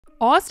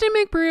Austin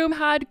Mcbroom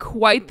had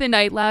quite the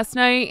night last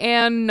night,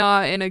 and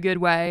not in a good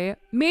way.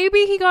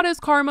 Maybe he got his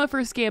karma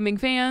for scamming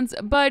fans,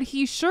 but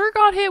he sure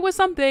got hit with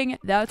something,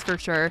 that's for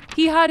sure.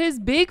 He had his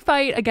big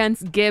fight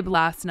against Gib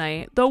last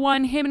night, the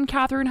one him and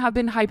Catherine have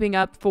been hyping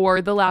up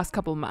for the last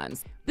couple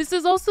months. This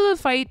is also the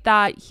fight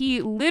that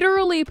he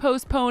literally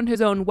postponed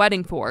his own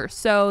wedding for,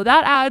 so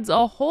that adds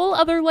a whole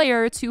other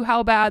layer to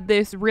how bad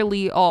this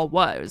really all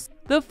was.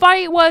 The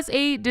fight was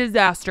a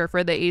disaster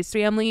for the Ace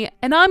family,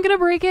 and I'm gonna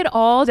break it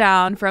all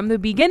down from the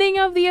beginning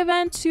of the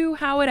event to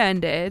how it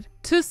ended.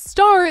 To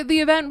start, the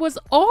event was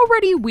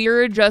already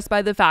weird just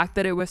by the fact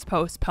that it was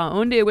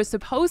postponed. It was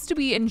supposed to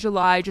be in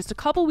July, just a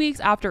couple weeks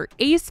after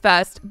Ace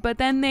Fest, but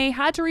then they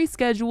had to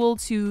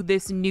reschedule to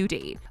this new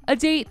date. A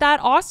date that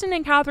Austin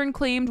and Catherine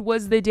claimed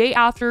was the day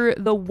after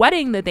the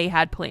wedding that they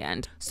had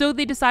planned. So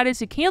they decided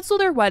to cancel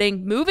their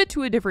wedding, move it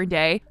to a different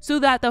day, so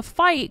that the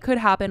fight could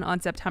happen on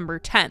September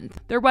 10th.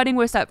 Their wedding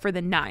was set for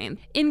the 9th.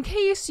 In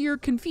case you're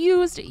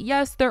confused,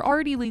 yes, they're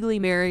already legally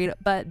married,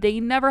 but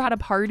they never had a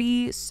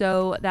party,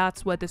 so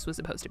that's what this was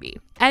supposed to be.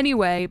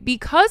 Anyway,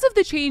 because of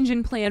the change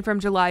in plan from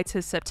July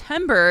to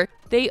September,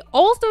 they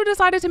also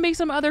decided to make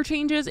some other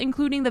changes,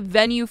 including the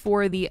venue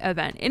for the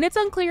event. And it's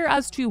unclear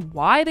as to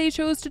why they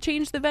chose to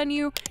change the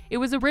venue. It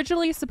was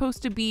originally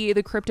supposed to be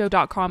the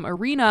Crypto.com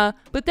arena,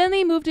 but then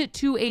they moved it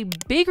to a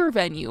bigger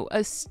venue,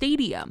 a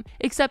stadium,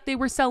 except they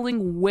were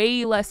selling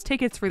way less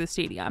tickets for the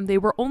stadium. They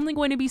were only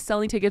going to be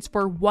selling tickets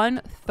for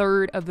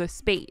 1/3 of the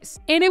space.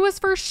 And it was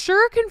for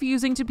sure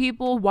confusing to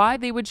people why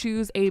they would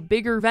choose a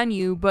bigger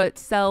venue, but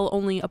sell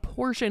only a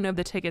portion of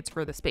the tickets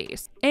for the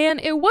space.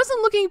 And it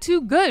wasn't looking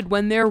too good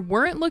when there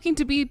weren't looking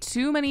to be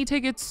too many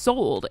tickets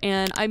sold.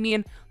 And I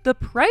mean, the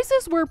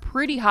prices were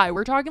pretty high.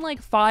 We're talking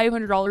like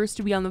 $500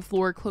 to be on the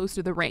floor close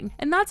to the ring.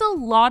 And that's a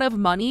lot of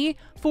money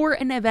for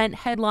an event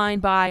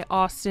headlined by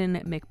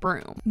Austin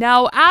Mcbroom.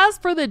 Now, as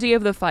for the day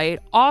of the fight,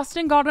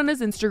 Austin got on his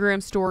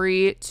Instagram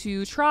story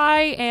to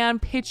try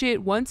and pitch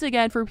it once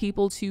again for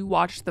people to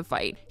watch the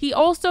fight. He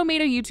also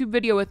made a YouTube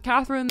video with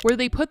Catherine where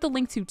they put the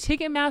link to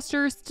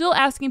Ticketmaster, still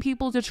asking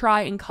people to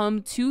try and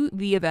come to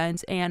the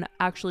event and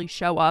actually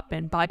show up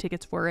and buy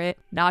tickets for it,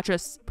 not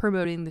just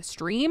promoting the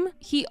stream.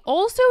 He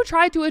also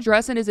tried to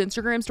address in his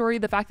Instagram story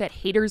the fact that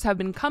haters have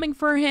been coming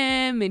for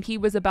him and he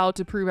was about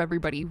to prove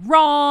everybody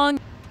wrong.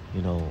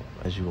 You know,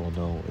 as you all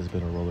know, it's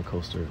been a roller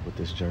coaster with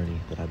this journey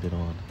that I've been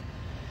on.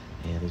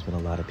 And there's been a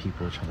lot of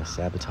people trying to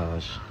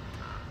sabotage,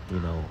 you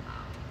know,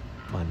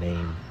 my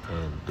name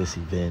and this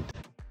event.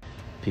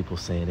 People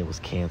saying it was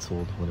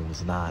canceled when it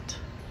was not.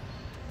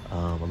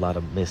 A lot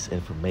of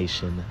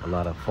misinformation, a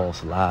lot of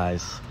false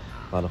lies,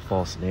 a lot of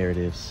false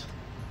narratives.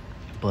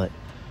 But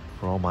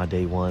for all my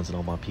day ones and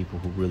all my people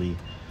who really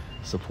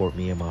support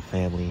me and my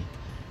family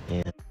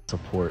and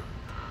support,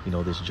 you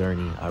know, this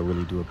journey, I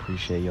really do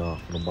appreciate y'all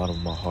from the bottom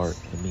of my heart.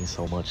 It means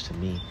so much to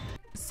me.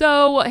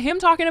 So him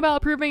talking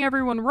about proving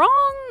everyone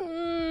wrong,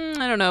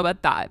 I don't know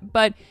about that,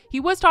 but he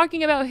was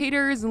talking about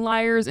haters and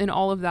liars and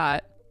all of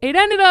that. It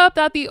ended up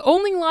that the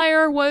only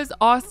liar was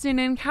Austin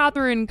and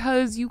Catherine,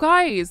 because you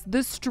guys,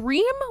 the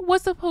stream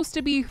was supposed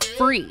to be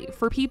free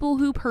for people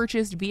who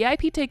purchased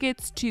VIP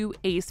tickets to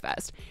Ace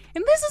Fest.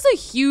 And this is a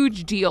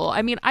huge deal.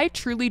 I mean, I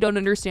truly don't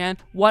understand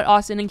what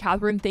Austin and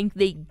Catherine think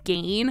they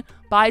gain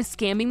by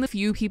scamming the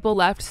few people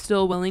left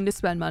still willing to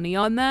spend money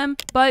on them.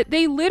 But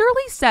they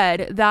literally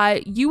said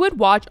that you would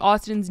watch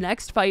Austin's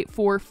next fight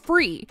for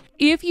free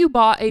if you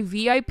bought a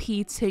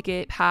VIP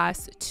ticket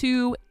pass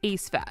to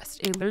Ace Fest.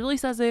 It literally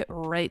says it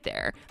right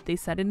there. They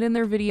said it in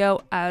their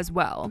video as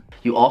well.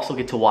 You also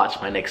get to watch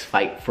my next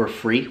fight for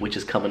free, which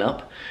is coming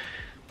up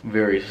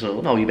very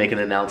soon. I'll be making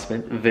an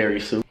announcement very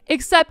soon.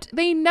 Except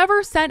they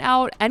never sent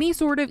out any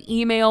sort of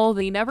email.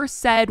 They never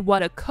said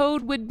what a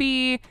code would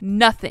be.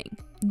 Nothing.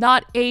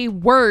 Not a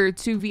word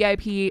to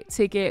VIP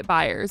ticket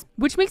buyers,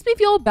 which makes me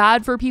feel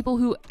bad for people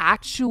who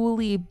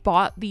actually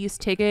bought these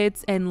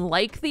tickets and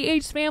like the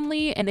Ace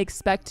family and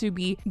expect to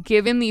be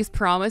given these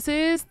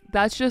promises.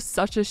 That's just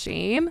such a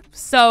shame.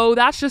 So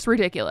that's just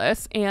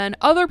ridiculous. And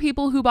other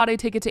people who bought a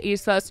ticket to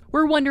Ace Fest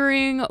were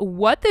wondering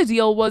what the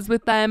deal was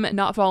with them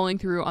not following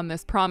through on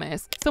this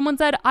promise. Someone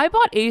said, I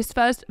bought Ace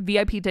Fest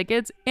VIP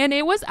tickets and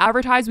it was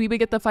advertised we would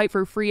get the fight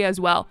for free as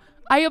well.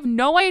 I have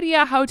no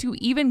idea how to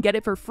even get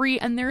it for free,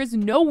 and there is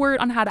no word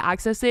on how to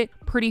access it.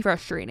 Pretty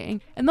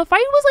frustrating. And the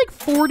fight was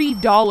like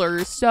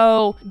 $40,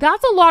 so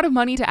that's a lot of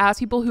money to ask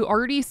people who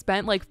already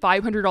spent like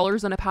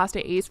 $500 on a pass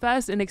to Ace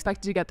Fest and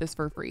expected to get this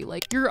for free.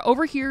 Like, you're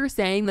over here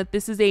saying that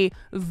this is a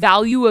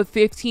value of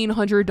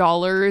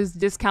 $1,500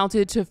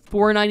 discounted to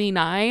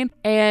 $499,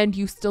 and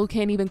you still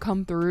can't even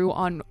come through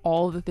on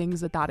all the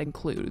things that that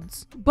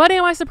includes. But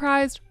am I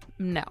surprised?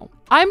 No.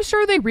 I'm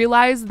sure they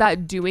realized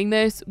that doing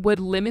this would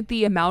limit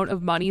the amount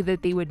of money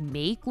that they would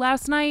make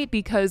last night,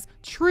 because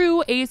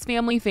true Ace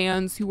family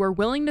fans who are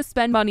willing to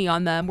spend money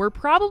on them were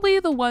probably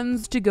the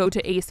ones to go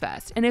to Ace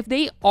Fest. And if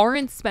they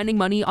aren't spending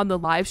money on the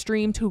live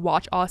stream to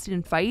watch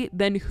Austin fight,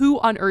 then who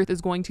on earth is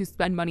going to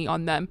spend money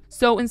on them?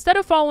 So instead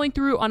of following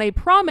through on a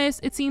promise,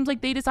 it seems like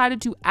they decided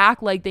to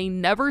act like they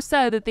never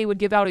said that they would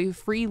give out a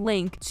free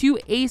link to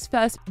Ace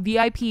Fest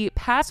VIP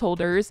pass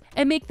holders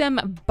and make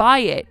them buy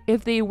it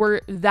if they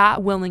were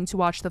that willing to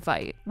watch the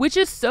fight. Which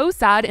is so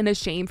sad and a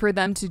shame for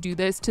them to do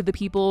this to the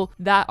people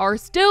that are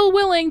still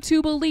willing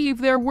to believe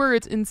their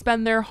words and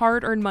spend their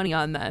hard-earned money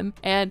on them.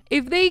 And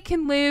if they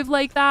can live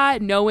like that,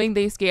 knowing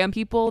they scam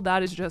people,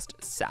 that is just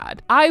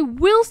sad. I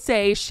will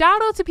say shout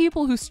out to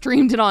people who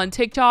streamed it on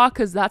TikTok,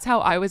 because that's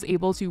how I was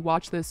able to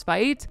watch this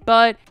fight.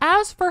 But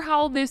as for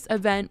how this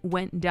event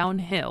went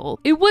downhill,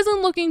 it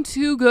wasn't looking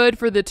too good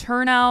for the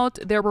turnout.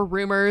 There were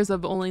rumors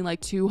of only like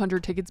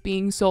 200 tickets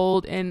being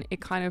sold, and it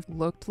kind of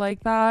looked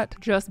like that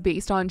just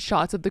based on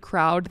shots of the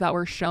crowd that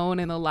were shown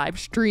in the live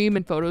stream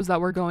and photos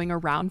that were going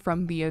around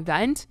from the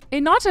event.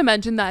 And not to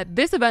mention that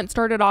this event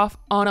started off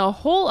on a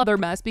whole other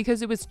mess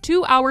because it was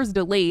 2 hours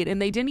delayed,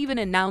 and they didn't even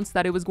announce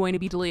that it was going to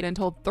be delayed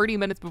until 30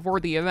 minutes before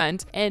the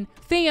event. And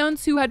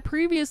fans who had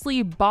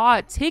previously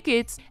bought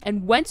tickets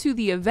and went to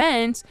the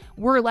event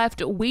were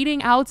left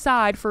waiting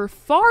outside for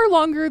far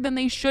longer than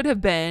they should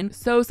have been.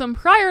 So some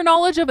prior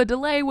knowledge of a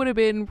delay would have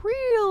been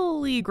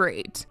really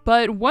great.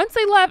 But once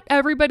they let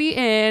everybody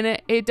in,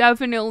 it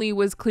definitely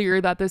was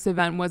clear that this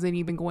event wasn't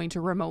even going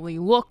to remotely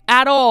look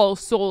at all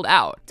sold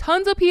out.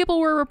 Tons of people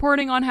were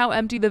reporting on how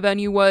empty the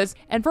venue was,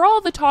 and for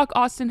all the talk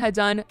Austin had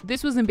done,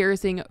 this was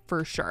embarrassing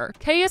for sure.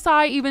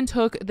 KSI even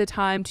took the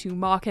time to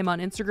mock him on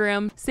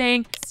Instagram,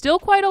 saying, "Still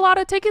quite a lot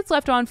of tickets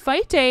left on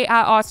fight day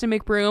at Austin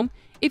Mcbroom.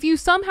 If you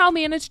somehow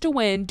manage to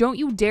win, don't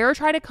you dare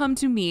try to come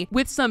to me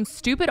with some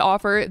stupid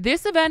offer.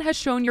 This event has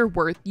shown your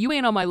worth. You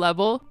ain't on my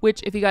level,"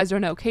 which, if you guys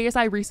don't know,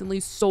 KSI recently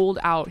sold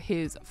out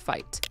his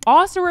fight.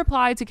 Austin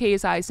replied to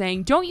KSI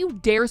saying, "Don't you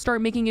dare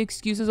start making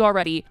excuses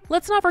already.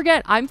 Let's not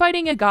forget, I'm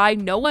fighting a guy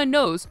no one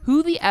knows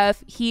who the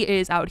F he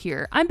is out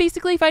here. I'm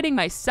basically fighting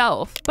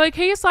myself." But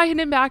KSI hit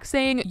him back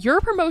saying,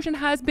 "Your promotion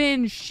has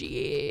been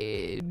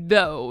shit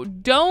though.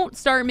 Don't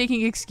start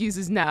making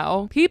excuses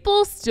now."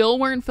 People still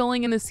weren't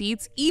filling in the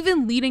seats,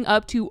 even leading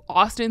up to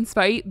Austin's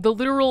fight, the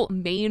literal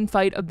main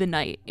fight of the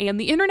night. And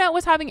the internet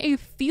was having a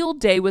field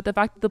day with the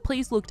fact that the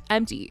place looked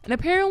empty. And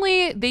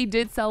apparently they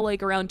did sell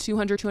like around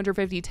 200,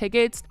 250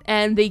 tickets,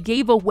 and they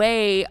gave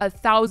away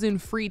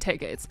 1,000 free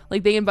tickets.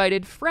 Like they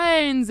invited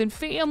friends and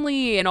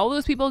family, and all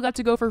those people got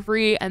to go for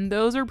free. And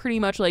those are pretty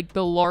much like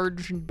the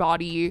large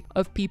body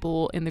of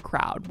people in the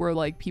crowd were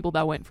like people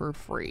that went for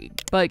free.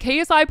 But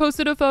KSI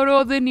posted a photo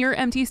of the near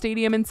empty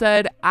stadium and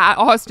said, "At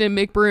Austin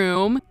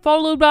Mcbroom,"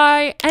 followed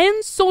by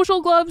 "End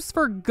social gloves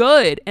for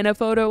good," and a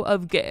photo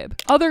of Gib.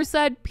 Others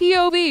said,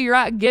 "POV, you're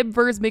at Gib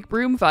vs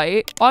Mcbroom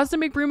fight."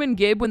 Austin Mcbroom and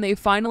Gib when they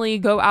finally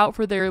go out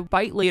for their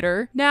fight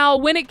later. Now,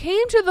 when it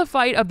came to the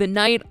fight of the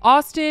night,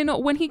 Austin,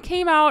 when he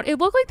came out, it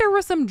looked like there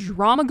was some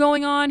drama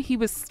going on. He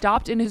was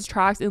stopped in his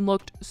tracks and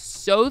looked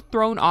so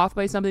thrown off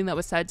by something that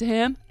was said to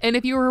him. And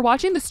if you were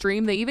watching the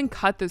stream, they even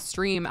cut the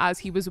stream as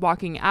he was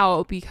walking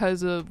out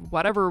because of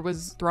whatever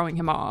was throwing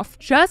him off.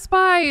 Just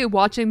by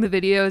watching the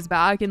videos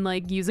back and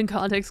like using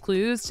context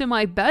clues, to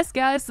my best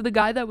guess, the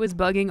guy that was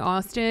bugging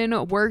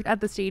Austin worked at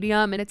the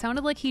stadium, and it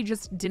sounded like he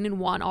just didn't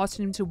want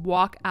Austin to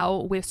walk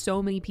out with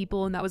so many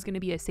people, and that was going to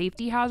be a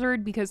safety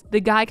hazard because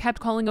the guy kept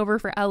calling over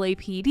for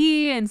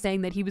LAPD and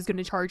saying that he was going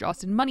to charge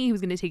Austin money, he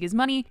was going to take his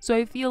money. So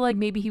I feel like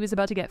maybe he was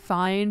about to get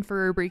fined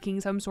for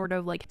breaking some sort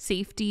of like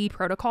safety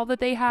protocol that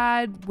they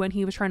had when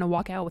he was trying to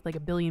walk out with like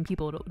 1 billion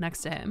people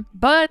next to him.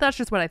 But that's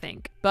just what I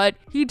think. But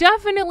he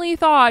definitely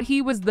thought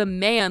he was the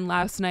man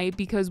last night,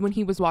 because when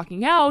he was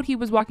walking out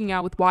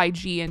with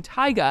YG and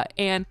Tyga.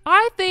 And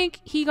I think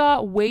he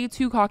got way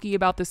too cocky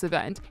about this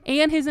event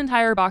and his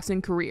entire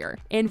boxing career.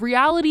 And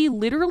reality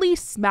literally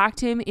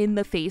smacked him in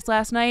the face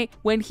last night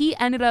when he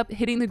ended up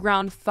hitting the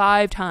ground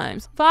 5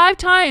 times. 5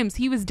 times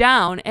he was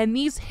down, and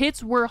these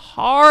hits were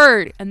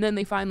hard. And then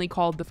they finally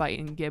called the fight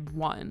and Gib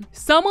won.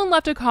 Someone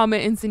left a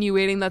comment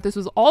insinuating that this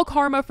was all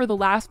karma for the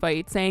last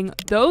fight, saying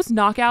those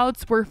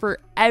knockouts were for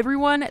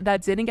everyone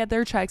that didn't get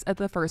their checks at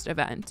the first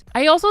event.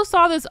 I also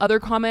saw this other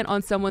comment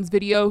on someone's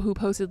video who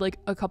posted like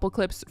a couple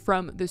clips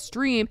from the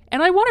stream,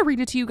 and I want to read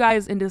it to you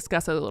guys and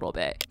discuss it a little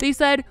bit. They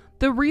said,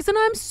 "The reason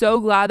I'm so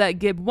glad that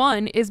Gib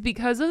won is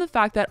because of the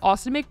fact that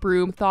Austin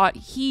Mcbroom thought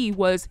he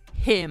was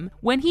him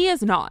when he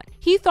is not.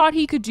 He thought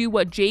he could do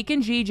what Jake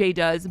and JJ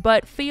does,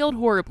 but failed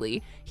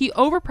horribly. He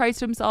overpriced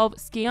himself,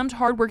 scammed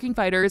hardworking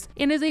fighters,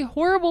 and is a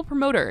horrible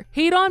promoter.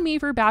 Hate on me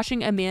for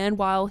bashing a man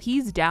while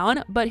he's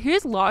down, but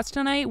his loss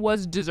tonight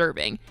was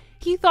deserving.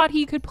 He thought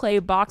he could play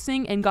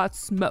boxing and got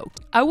smoked.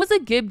 I was a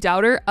Gib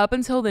doubter up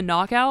until the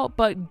knockout,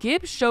 but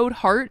Gib showed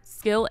heart,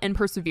 skill, and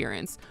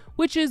perseverance,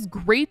 which is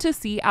great to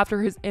see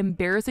after his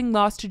embarrassing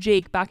loss to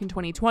Jake back in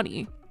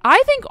 2020.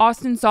 I think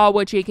Austin saw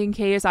what Jake and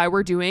KSI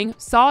were doing,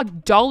 saw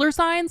dollar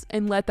signs,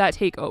 and let that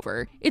take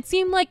over. It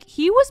seemed like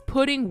he was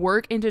putting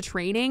work into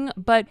training,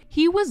 but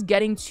he was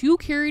getting too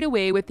carried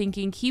away with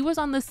thinking he was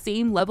on the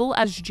same level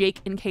as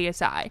Jake and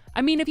KSI.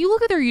 I mean, if you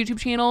look at their YouTube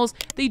channels,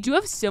 they do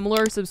have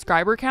similar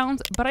subscriber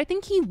counts, but I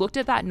think he looked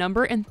at that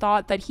number and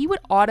thought that he would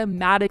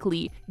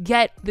automatically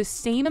get the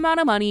same amount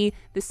of money,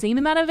 the same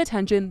amount of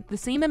attention, the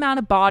same amount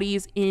of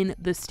bodies in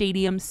the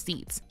stadium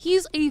seats.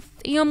 He's a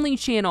family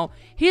channel.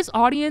 His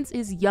audience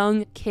is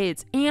young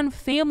kids and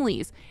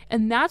families,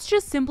 and that's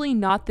just simply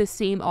not the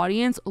same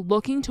audience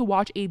looking to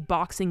watch a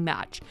boxing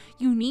match.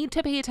 You need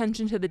to pay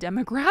attention to the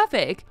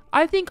demographic.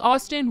 I think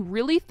Austin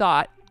really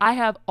thought, I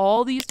have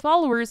all these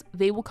followers,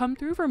 they will come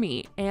through for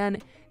me,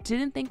 and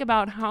didn't think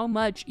about how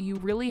much you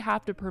really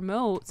have to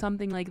promote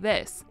something like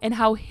this and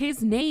how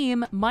his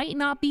name might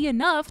not be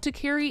enough to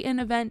carry an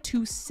event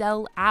to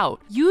sell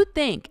out. You'd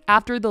think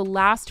after the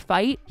last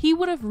fight, he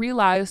would have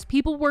realized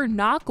people were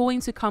not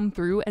going to come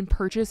through and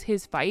purchase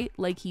his fight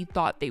like he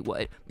thought they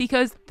would,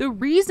 because the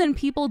reason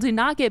people did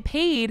not get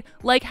paid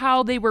like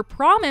how they were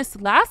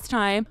promised last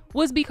time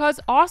was because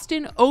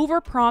Austin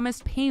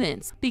overpromised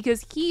payments,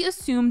 because he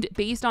assumed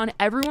based on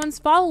everyone's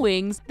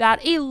followings that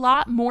a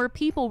lot more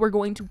people were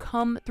going to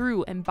come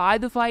through and buy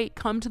the fight,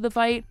 come to the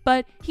fight,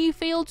 but he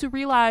failed to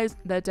realize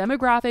that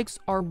demographics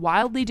are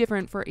wildly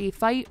different for a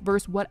fight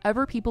versus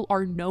whatever people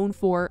are known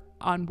for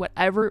on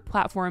whatever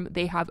platform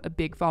they have a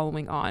big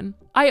following on.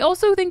 I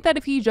also think that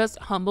if he just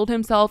humbled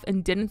himself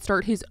and didn't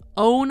start his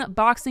own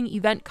boxing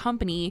event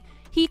company,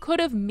 he could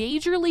have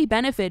majorly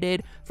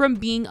benefited from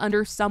being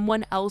under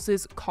someone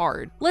else's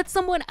card. Let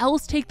someone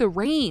else take the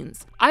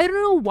reins. I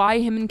don't know why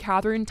him and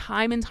Catherine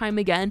time and time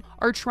again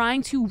are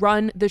trying to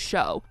run the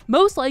show.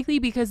 Most likely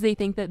because they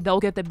think that they'll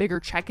get the bigger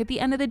check at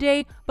the end of the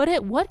day, but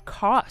at what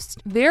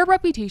cost? Their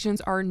reputations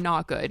are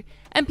not good,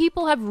 and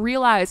people have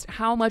realized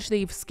how much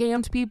they've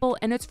scammed people,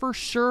 and it's for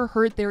sure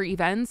hurt their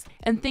events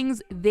and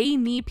things they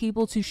need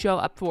people to show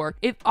up for.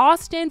 If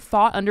Austin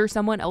fought under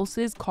someone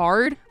else's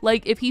card,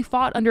 like if he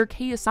fought under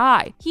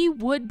KSI, he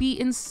would be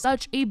in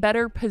such a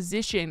better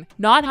position,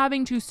 not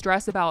having to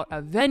stress about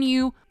a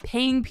venue,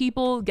 paying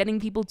people, getting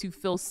people to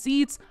fill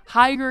seats,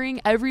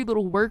 hiring every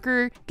little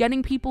worker,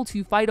 getting people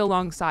to fight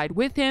alongside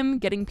with him,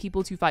 getting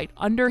people to fight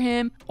under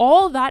him.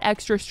 All that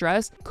extra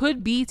stress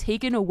could be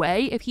taken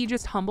away if he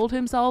just humbled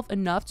himself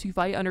enough to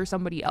fight under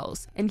somebody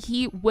else. And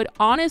he would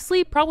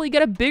honestly probably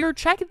get a bigger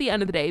check at the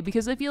end of the day,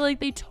 because I feel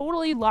like they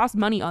totally lost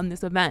money on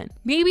this event.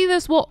 Maybe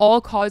this will all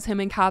cause him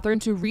and Catherine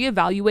to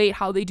reevaluate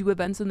how they do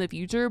events in the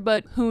future,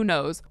 but who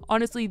knows?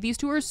 Honestly, these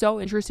two are so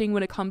interesting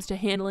when it comes to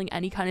handling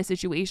any kind of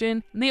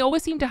situation, and they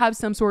always seem to have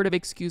some sort of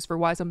excuse for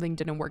why something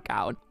didn't work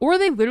out. Or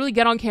they literally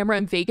get on camera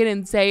and fake it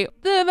and say,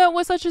 the event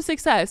was such a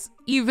success,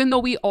 even though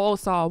we all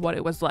saw what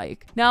it was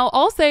like. Now,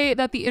 I'll say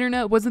that the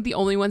internet wasn't the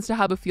only ones to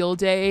have a field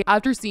day.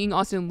 After seeing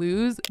Austin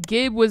lose,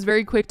 Gib was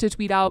very quick to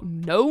tweet out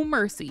no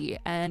mercy,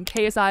 and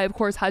KSI of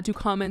course had to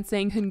comment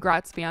saying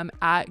congrats fam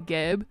at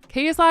Gib.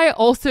 KSI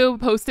also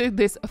posted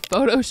this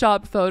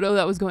Photoshop photo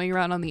that was going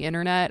around on the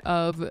internet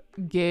of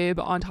Gib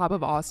on top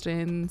of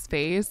Austin's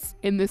face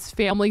in this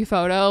family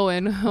photo,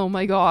 and oh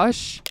my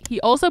gosh. He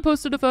also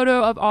posted a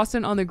photo of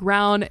Austin on the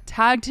ground,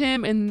 tagged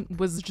him, and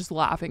was just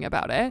laughing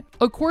about it.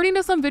 According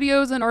to some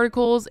videos and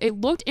articles,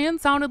 it looked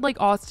and sounded like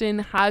Austin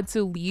had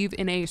to leave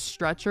in a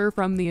stretcher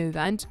from the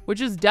event,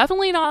 which is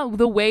definitely not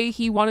the way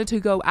he wanted to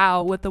go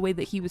out with the way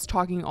that he was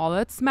talking all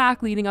that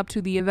smack leading up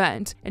to the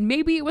event. And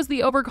maybe it was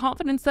the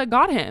overconfidence that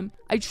got him.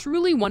 I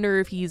truly wonder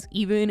if he's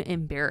even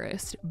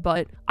embarrassed,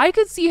 but I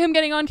could see him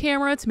getting on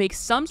camera to make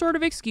some sort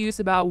of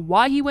excuse about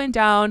why he went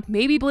down,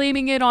 maybe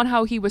blaming it on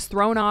how he was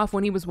thrown off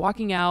when he was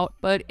walking out.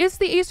 But it's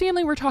the Ace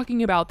family we're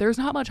talking about. There's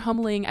not much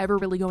humbling ever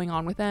really going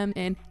on with them,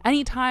 and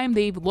anytime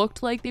they've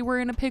looked like they were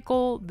in a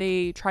pickle,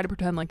 they try to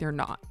pretend like they're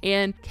not.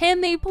 And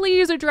can they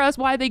please address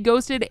why they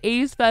ghosted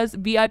Ace Fest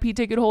VIP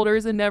ticket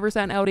holders and never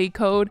sent out a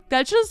code?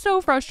 That's just so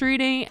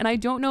frustrating, and I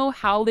don't know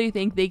how they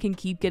think they can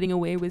keep getting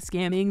away with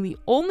scamming the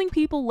only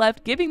people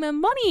left giving them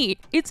money.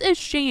 It's a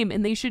shame,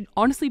 and they should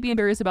honestly be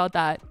embarrassed about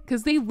that,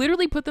 because they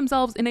literally put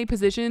themselves in a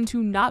position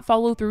to not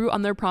follow through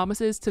on their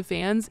promises to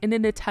fans in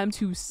an attempt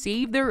to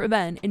save their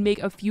event and make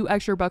a few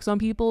extra bucks on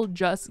people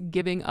just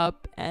giving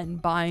up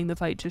and buying the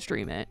fight to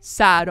stream it.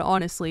 Sad,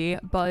 honestly,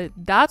 but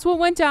that's what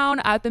went down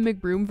at the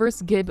Mcbroom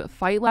vs. Gib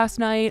fight last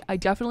night. I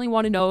definitely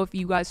want to know if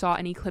you guys saw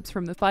any clips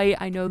from the fight.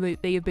 I know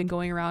that they have been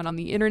going around on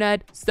the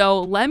internet,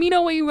 so let me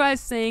know what you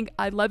guys think.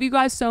 I love you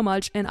guys so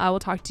much, and I will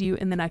talk to you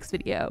in the next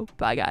video.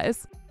 Bye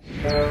guys.